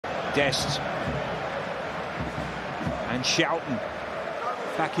Dest and Shoughton.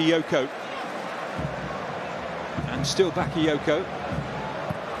 Bakayoko. And still Bakayoko.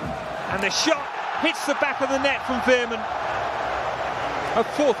 And the shot hits the back of the net from Veerman. A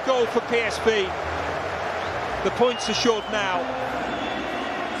fourth goal for PSV. The points assured now.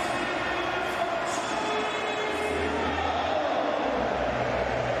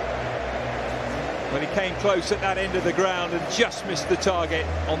 Well, he came close at that end of the ground and just missed the target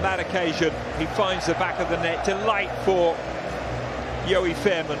on that occasion. He finds the back of the net. Delight for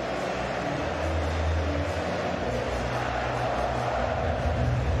Veerman.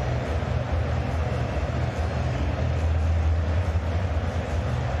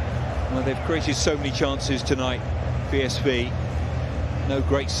 Well, they've created so many chances tonight, PSV. No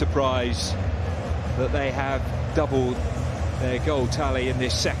great surprise that they have doubled their goal tally in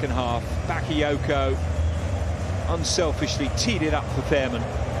this second half. Bakayoko unselfishly teed it up for Veerman.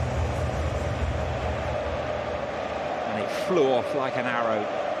 And it flew off like an arrow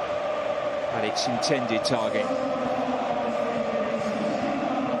at its intended target.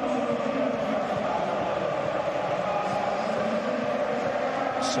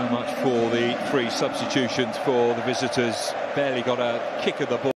 So much for the 3 substitutions for the visitors. Barely got a kick of the ball.